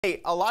Hey,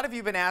 a lot of you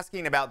have been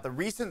asking about the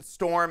recent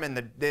storm and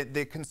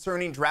the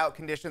concerning drought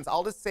conditions.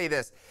 I'll just say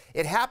this.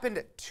 It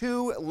happened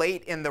too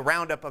late in the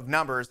roundup of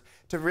numbers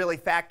to really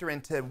factor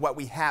into what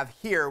we have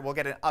here. We'll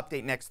get an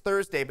update next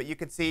Thursday, but you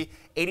can see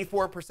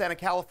 84% of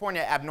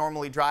California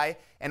abnormally dry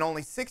and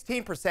only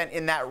 16%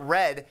 in that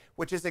red,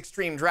 which is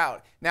extreme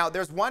drought. Now,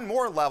 there's one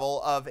more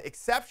level of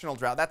exceptional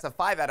drought. That's a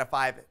 5 out of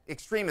 5.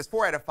 Extreme is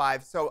 4 out of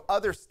 5. So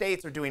other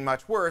states are doing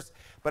much worse.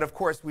 But of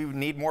course, we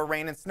need more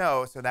rain and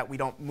snow so that we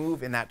don't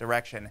move in that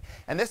direction.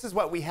 And this is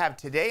what we have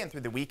today and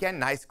through the weekend.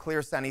 Nice,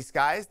 clear, sunny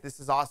skies. This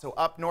is also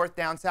up north,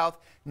 down south.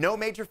 No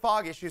major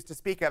fog issues to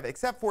speak of,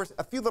 except for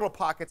a few little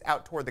pockets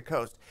out toward the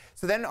coast.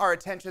 So then our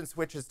attention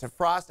switches to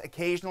frost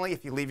occasionally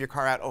if you leave your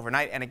car out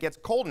overnight and it gets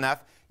cold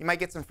enough. You might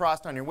get some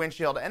frost on your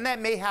windshield, and that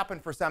may happen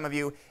for some of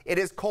you. It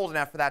is cold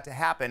enough for that to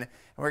happen, and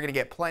we're going to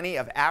get plenty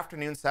of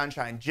afternoon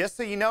sunshine. Just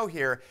so you know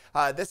here,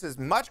 this is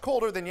much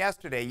colder than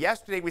yesterday.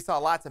 Yesterday we saw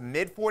lots of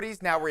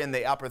mid-40s. Now we're in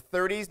the upper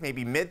 30s,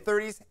 maybe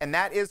mid-30s, and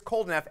that is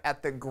cold enough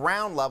at the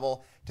ground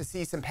level to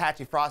see some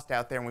patchy frost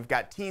out there. And we've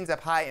got teens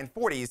up high in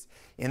 40s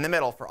in the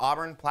middle for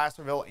Auburn,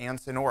 Placerville, and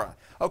Sonora.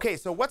 Okay,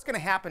 so what's going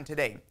to happen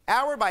today?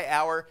 Hour by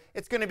hour,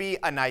 it's going to be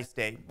a nice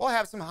day. We'll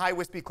have some high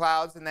wispy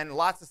clouds and then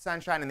lots of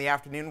sunshine in the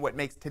afternoon. What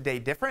makes today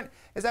different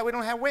is that we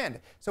don't have wind.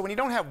 So when you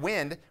don't have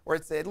wind, or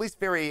it's at least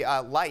very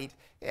light,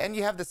 and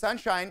you have the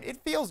sunshine,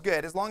 it feels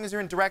good as long as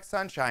you're in direct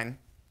sunshine.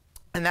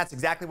 And that's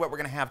exactly what we're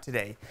going to have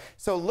today.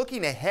 So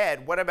looking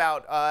ahead, what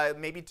about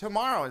maybe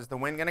tomorrow? Is the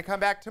wind going to come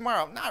back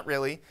tomorrow? Not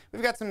really.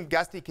 We've got some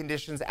gusty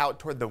conditions out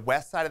toward the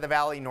west side of the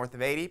valley, north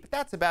of 80, but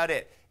that's about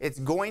it. It's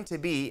going to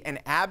be an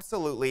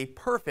absolutely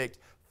perfect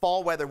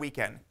fall weather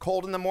weekend.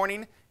 Cold in the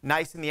morning,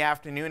 nice in the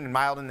afternoon, and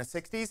mild in the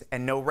 60s,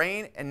 and no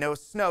rain and no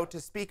snow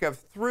to speak of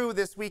through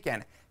this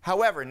weekend.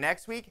 However,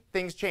 next week,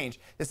 things change.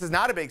 This is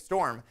not a big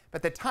storm,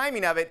 but the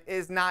timing of it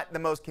is not the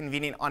most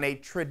convenient on a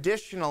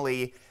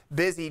traditionally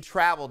busy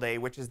travel day,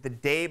 which is the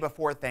day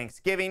before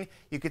Thanksgiving.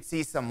 You could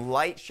see some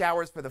light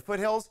showers for the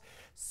foothills,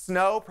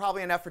 snow,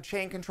 probably enough for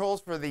chain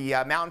controls for the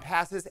mountain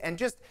passes, and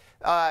just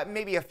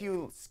maybe a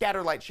few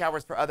scattered light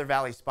showers for other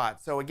valley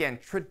spots. So again,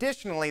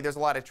 traditionally, there's a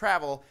lot of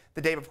travel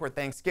the day before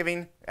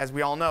Thanksgiving. As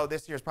we all know,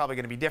 this year is probably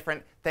going to be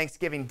different.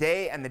 Thanksgiving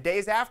Day and the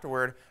days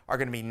afterward are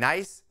going to be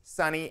nice,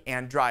 sunny,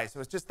 and dry. So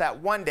it's just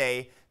that one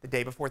day, the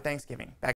day before Thanksgiving. Back